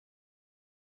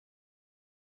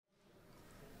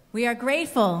We are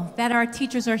grateful that our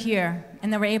teachers are here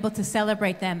and that we're able to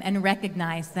celebrate them and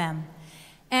recognize them.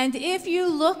 And if you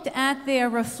looked at their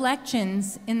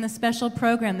reflections in the special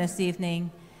program this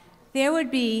evening, there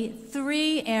would be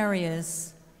 3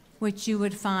 areas which you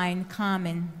would find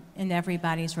common in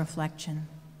everybody's reflection.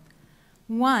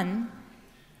 1,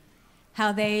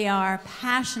 how they are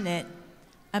passionate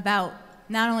about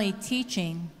not only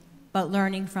teaching, but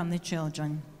learning from the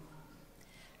children.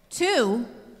 2,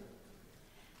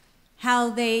 how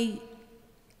they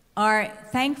are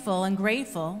thankful and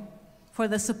grateful for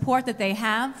the support that they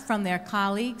have from their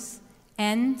colleagues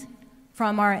and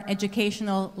from our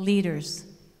educational leaders.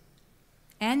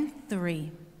 And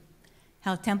 3,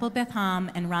 how Temple Beth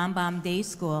Ham and Rambam Day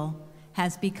School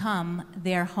has become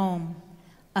their home,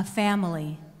 a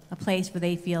family, a place where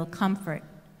they feel comfort,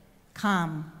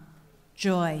 calm,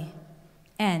 joy,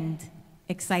 and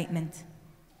excitement.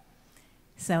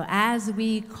 So as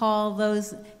we call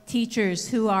those teachers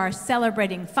who are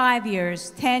celebrating 5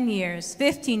 years, 10 years,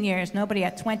 15 years, nobody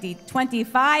at 20,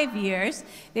 25 years,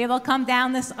 they will come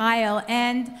down this aisle.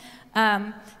 And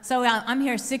so I'm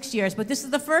here 6 years, but this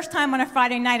is the first time on a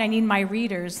Friday night I need my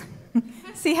readers.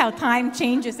 See how time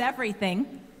changes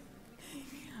everything.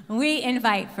 We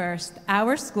invite first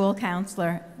our school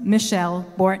counselor, Michelle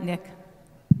Bortnick,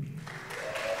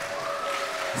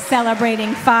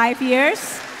 celebrating 5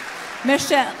 years.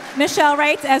 Michelle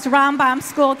writes, as Rambam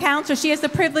school counselor, she has the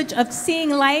privilege of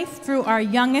seeing life through our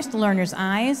youngest learners'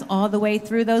 eyes, all the way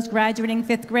through those graduating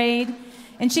 5th grade.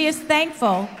 And she is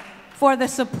thankful for the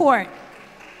support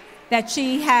that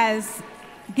she has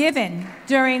given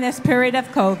during this period of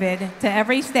COVID to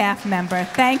every staff member.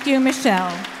 Thank you,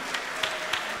 Michelle.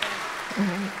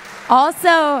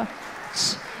 Also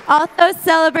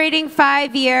celebrating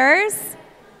 5 years,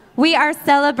 we are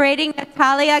celebrating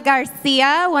Natalia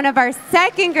Garcia, one of our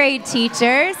 2nd grade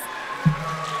teachers.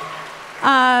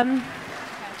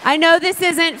 I know this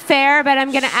isn't fair, but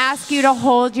I'm going to ask you to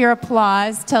hold your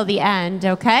applause till the end,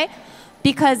 okay?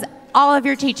 Because all of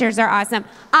your teachers are awesome.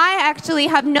 I actually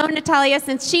have known Natalia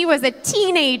since she was a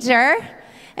teenager.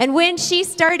 And when she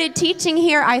started teaching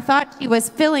here, I thought she was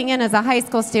filling in as a high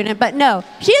school student, but no,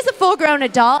 she is a full-grown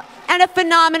adult and a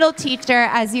phenomenal teacher,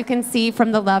 as you can see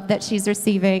from the love that she's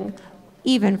receiving,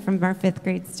 even from our 5th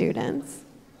grade students.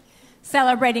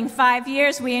 Celebrating 5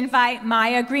 years, we invite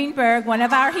Maya Greenberg, one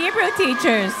of our Hebrew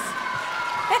teachers.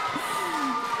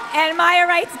 And Maya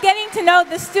writes, getting to know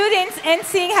the students and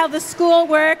seeing how the school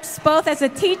works, both as a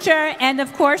teacher and,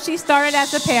 of course, she started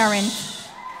as a parent.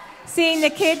 Seeing the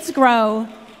kids grow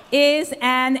is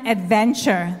an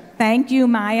adventure. Thank you,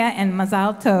 Maya, and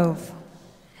Mazal Tov.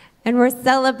 And we're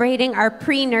celebrating our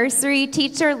pre-nursery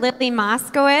teacher, Lily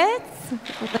Moskowitz.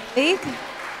 Lily.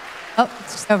 Oh,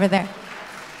 it's just over there.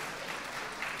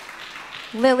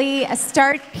 Lily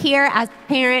started here as a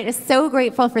parent, is so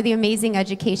grateful for the amazing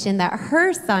education that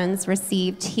her sons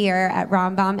received here at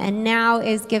Rambam, and now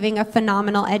is giving a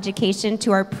phenomenal education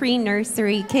to our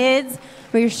pre-nursery kids.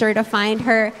 We're sure to find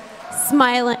her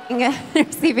smiling and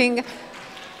receiving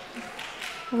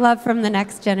love from the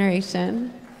next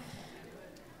generation.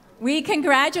 We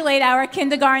congratulate our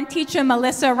kindergarten teacher,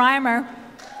 Melissa Reimer.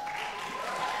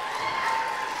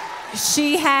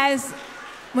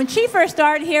 When she first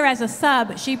started here as a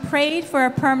sub, she prayed for a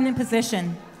permanent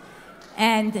position.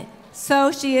 And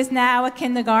so she is now a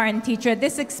kindergarten teacher.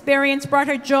 This experience brought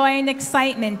her joy and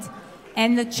excitement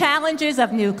and the challenges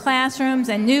of new classrooms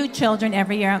and new children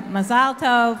every year. Mazal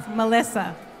Tov,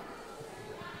 Melissa.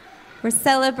 We're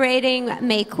celebrating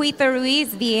Mequita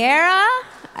Ruiz Vieira.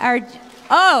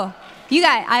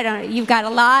 You've got a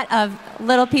lot of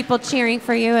little people cheering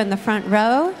for you in the front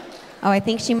row. Oh, I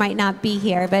think she might not be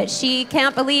here, but she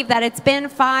can't believe that it's been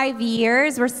 5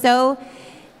 years. We're so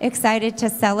excited to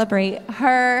celebrate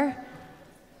her.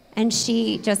 And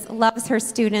she just loves her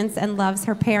students and loves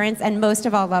her parents and most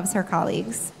of all loves her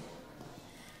colleagues.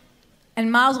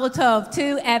 And Mazel Tov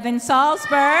to Evan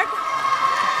Salzberg.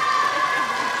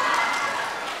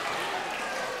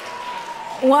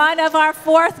 One of our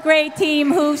 4th grade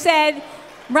team who said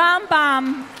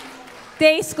Rambam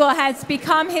Day School has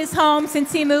become his home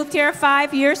since he moved here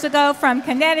 5 years ago from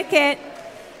Connecticut,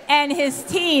 and his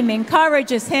team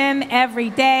encourages him every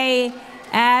day,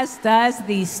 as does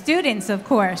the students, of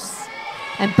course.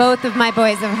 And both of my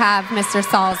boys have Mr.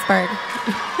 Salzberg.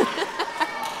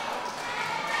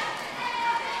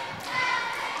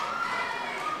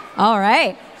 All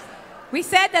right. We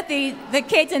said that the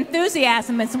kids'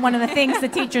 enthusiasm is one of the things the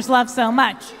teachers love so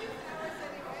much.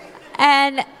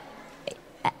 And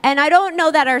And I don't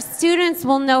know that our students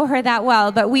will know her that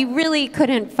well, but we really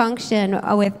couldn't function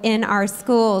within our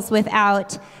schools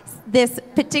without this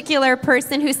particular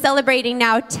person who's celebrating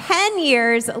now 10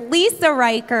 years, Lisa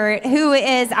Reichert, who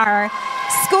is our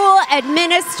school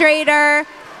administrator,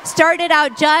 started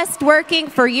out just working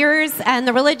for YERS and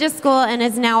the religious school and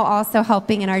is now also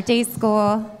helping in our day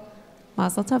school.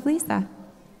 Mazel tov, Lisa.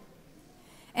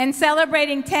 And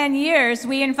celebrating 10 years,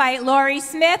 we invite Lori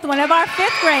Smith, one of our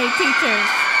 5th grade teachers.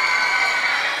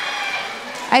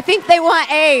 I think they want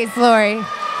A's, Lori.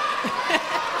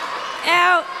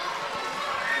 Now,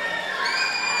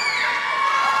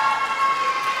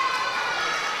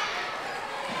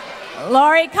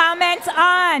 Lori comments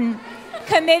on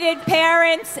committed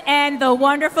parents and the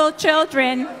wonderful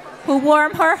children who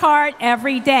warm her heart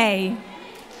every day.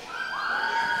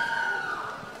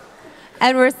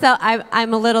 And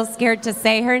I'm a little scared to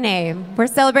say her name. We're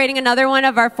celebrating another one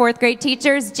of our 4th grade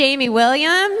teachers, Jamie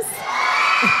Williams.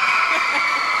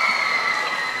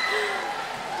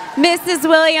 Mrs.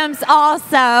 Williams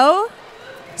also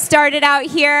started out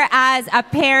here as a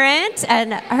parent,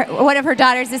 and one of her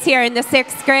daughters is here in the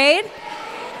 6th grade.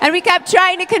 And we kept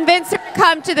trying to convince her to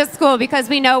come to the school because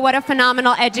we know what a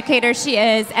phenomenal educator she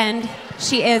is, and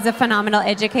she is a phenomenal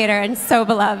educator and so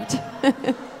beloved.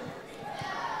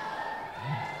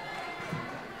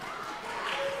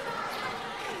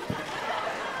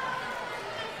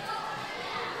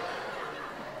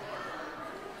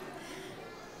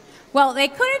 Well, they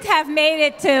couldn't have made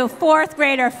it to 4th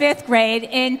grade or 5th grade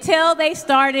until they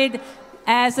started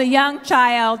as a young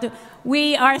child.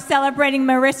 We are celebrating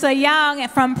Marissa Young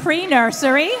from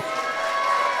pre-nursery.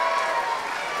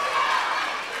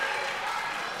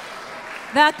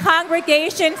 The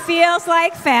congregation feels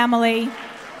like family.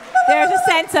 There's a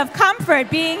sense of comfort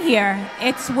being here.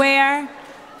 It's where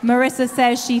Marissa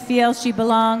says she feels she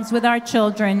belongs with our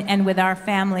children and with our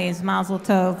families. Mazel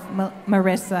tov,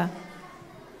 Marissa.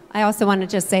 I also want to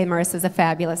just say Marissa's a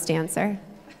fabulous dancer.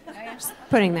 Just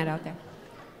putting that out there.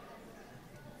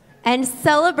 And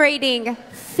celebrating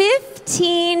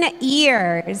 15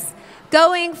 years,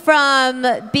 going from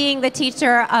being the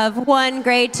teacher of 1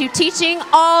 grade to teaching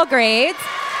all grades,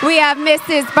 we have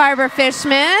Mrs. Barbara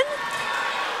Fishman.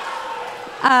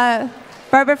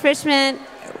 Barbara Fishman,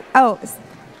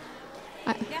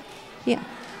 yeah.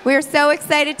 We're so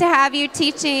excited to have you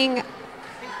teaching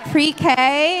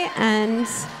pre-K, and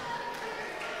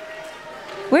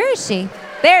where is she?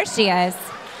 There she is.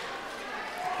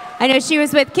 I know she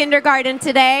was with kindergarten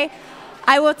today.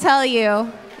 I will tell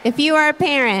you, if you are a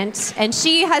parent and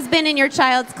she has been in your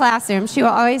child's classroom, she will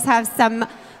always have some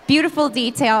beautiful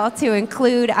detail to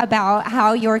include about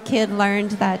how your kid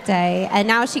learned that day. And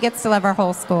now she gets to love our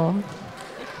whole school.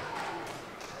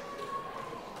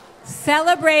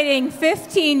 Celebrating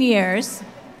 15 years,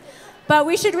 but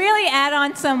we should really add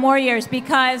on some more years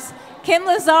because Kim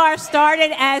Lazar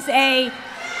started as a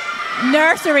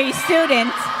nursery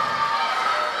student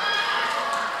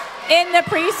in the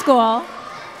preschool.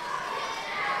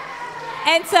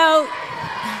 And so,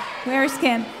 where's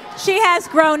Kim? She has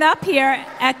grown up here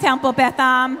at Temple Beth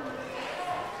Am.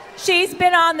 She's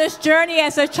been on this journey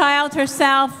as a child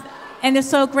herself and is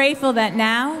so grateful that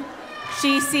now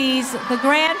she sees the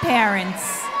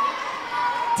grandparents,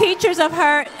 teachers of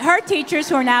her teachers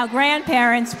who are now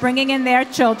grandparents, bringing in their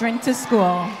children to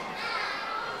school.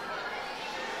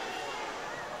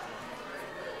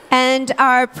 And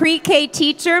our pre-K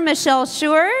teacher, Michelle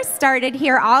Schur, started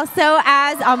here also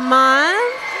as a mom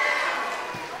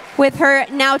with her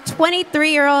now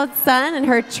 23-year-old son and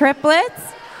her triplets.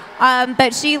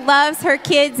 But she loves her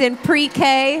kids in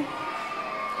pre-K.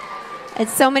 And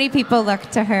so many people look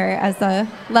to her as a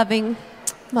loving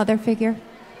mother figure.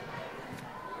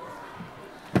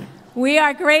 We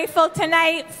are grateful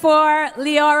tonight for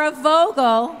Leora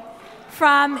Vogel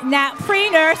from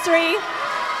pre-nursery,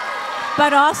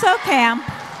 but also camp.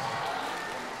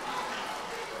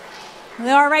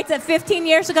 Leora writes that 15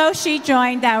 years ago, she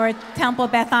joined our Temple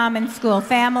Beth Am school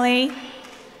family.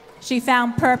 She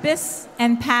found purpose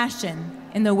and passion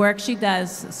in the work she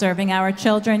does, serving our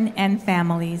children and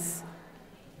families.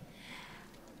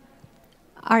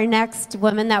 Our next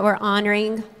woman that we're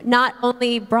honoring not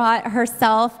only brought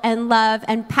herself and love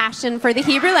and passion for the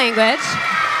Hebrew language,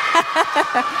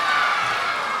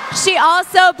 she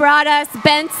also brought us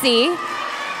Bensi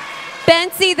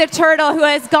the turtle, who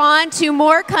has gone to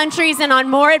more countries and on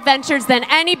more adventures than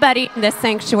anybody in this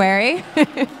sanctuary.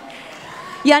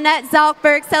 Yannette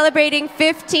Zalkberg, celebrating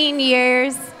 15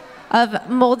 years of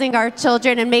molding our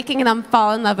children and making them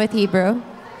fall in love with Hebrew.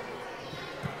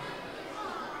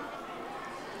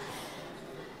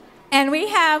 And we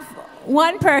have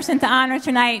one person to honor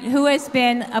tonight who has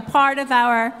been a part of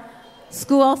our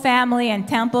school family and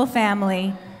temple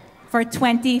family for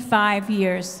 25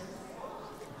 years.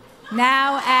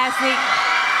 Now as the...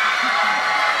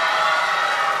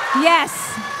 Yes,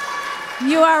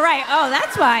 you are right. Oh,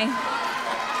 that's why.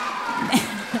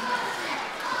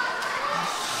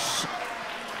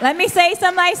 Let me say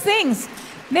some nice things.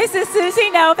 Mrs.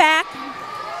 Susie Novak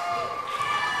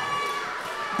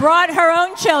brought her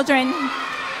own children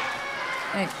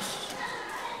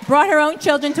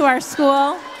to our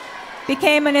school,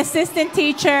 became an assistant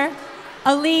teacher,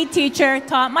 a lead teacher,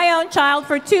 taught my own child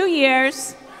for 2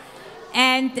 years,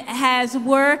 and has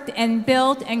worked and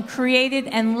built and created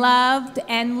and loved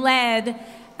and led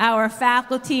our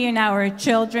faculty and our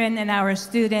children and our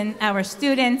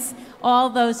students, all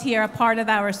those here are part of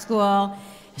our school.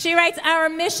 She writes, our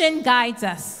mission guides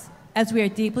us as we are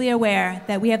deeply aware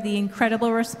that we have the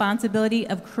incredible responsibility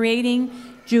of creating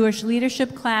Jewish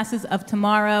leadership classes of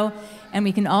tomorrow, and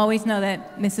we can always know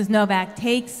that Mrs. Novak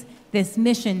takes this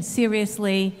mission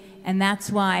seriously, and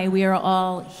that's why we are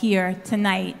all here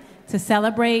tonight to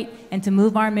celebrate and to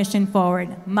move our mission forward.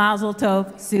 Mazel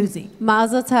tov, Susie.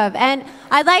 Mazel tov. And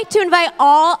I'd like to invite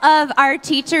all of our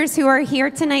teachers who are here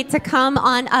tonight to come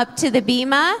on up to the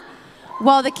bima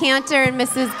while the cantor and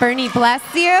Mrs. Bernie bless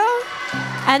you.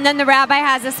 And then the rabbi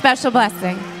has a special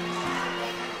blessing.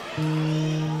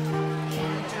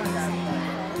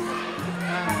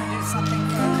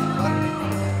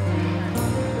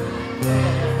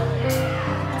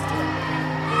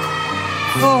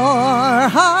 For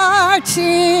our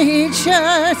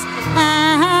teachers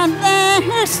and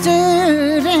their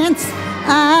students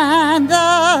and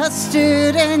the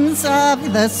students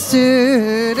of the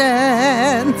students,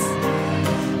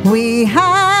 we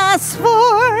ask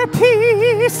for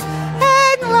peace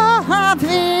and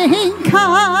loving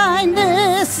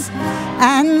kindness,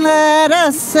 and let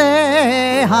us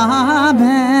say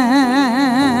amen.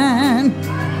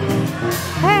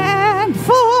 And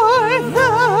for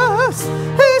those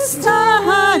who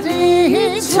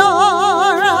study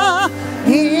Torah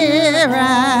here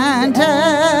and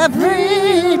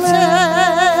every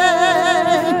day,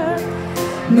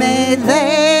 may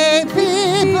they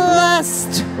be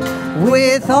blessed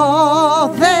with all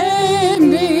they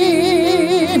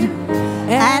need,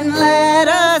 and let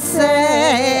us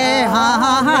say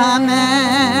amen.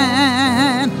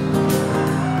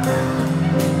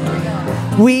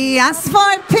 We ask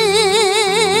for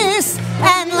peace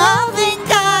and loving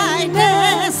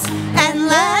kindness, and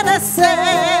let us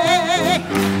say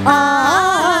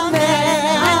amen.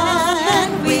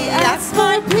 We ask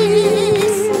for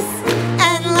peace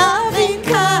and loving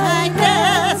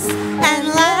kindness, and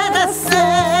let us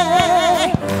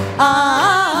say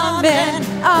amen.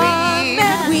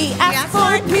 Amen. We ask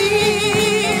for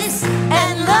peace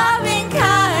and loving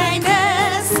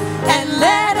kindness, and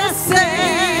let us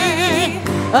say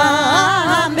amen.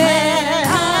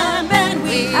 Amen.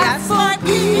 We ask for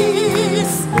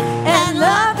peace and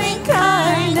loving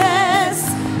kindness,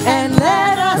 and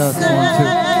let us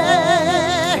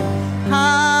say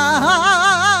amen.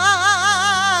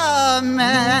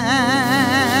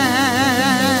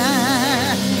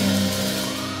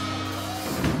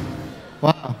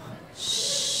 Wow.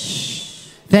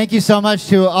 Thank you so much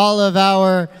to all of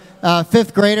our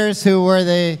fifth graders who were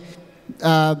the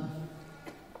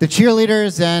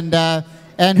cheerleaders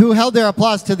and who held their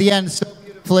applause to the end so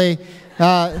beautifully.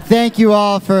 Thank you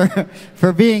all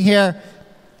for being here.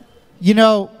 You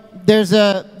know, there's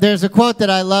a quote that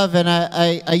I love, and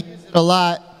I use it a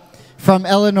lot, from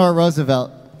Eleanor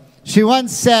Roosevelt. She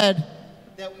once said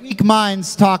that weak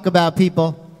minds talk about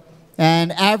people,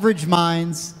 and average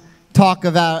minds talk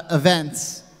about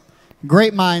events.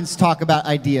 Great minds talk about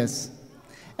ideas.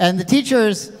 And the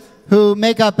teachers who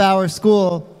make up our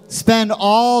school spend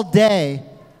all day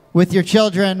with your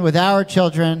children, with our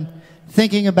children,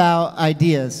 thinking about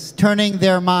ideas, turning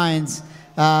their minds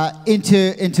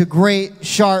into great,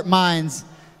 sharp minds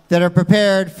that are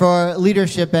prepared for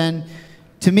leadership and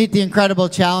to meet the incredible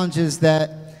challenges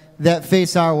that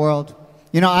face our world.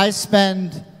 You know, I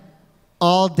spend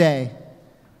all day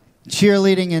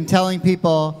cheerleading and telling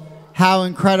people how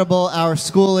incredible our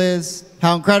school is,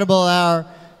 how incredible our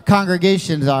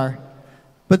congregations are.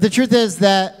 But the truth is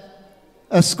that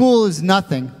a school is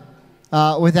nothing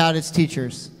without its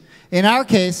teachers. In our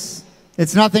case,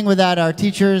 it's nothing without our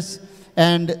teachers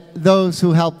and those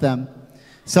who help them.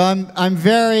 So I'm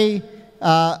very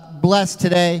blessed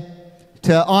today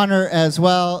to honor as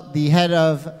well the head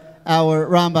of our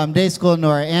Rambam Day School,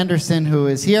 Nora Anderson, who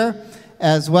is here,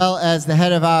 as well as the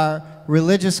head of our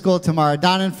religious school, Tamara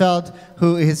Donnenfeld,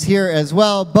 who is here as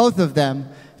well, both of them,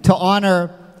 to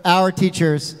honor our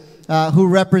teachers who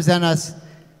represent us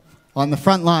on the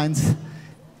front lines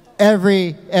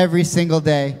every single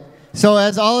day. So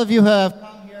as all of you have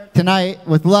come here tonight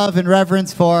with love and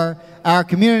reverence for our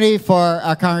community, for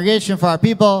our congregation, for our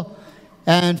people,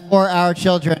 and for our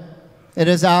children, it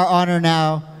is our honor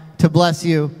now to bless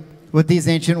you with these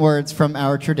ancient words from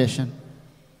our tradition.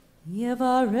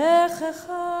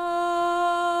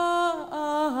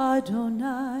 Yevarechecha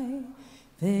Adonai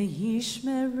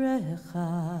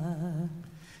ve'yishmerecha.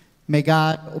 May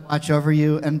God watch over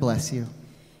you and bless you.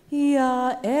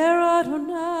 Ya'er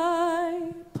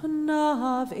Adonai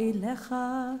panav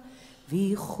elecha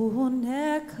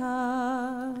v'chuneka.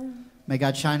 May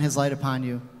God shine his light upon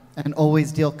you and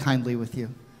always deal kindly with you.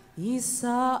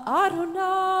 Yisa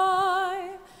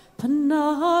Adonai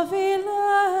panav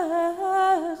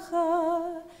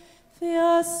elecha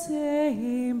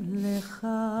v'yaseim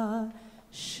lecha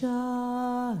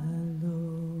shalom.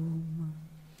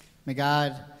 May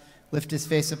God lift his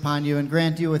face upon you and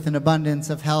grant you with an abundance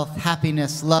of health,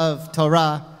 happiness, love,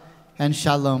 Torah, and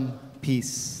shalom,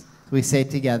 peace. We say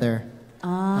together,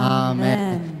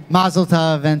 Amen. Mazel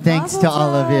tov, and thanks Mazel to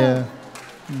all of tov.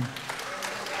 you.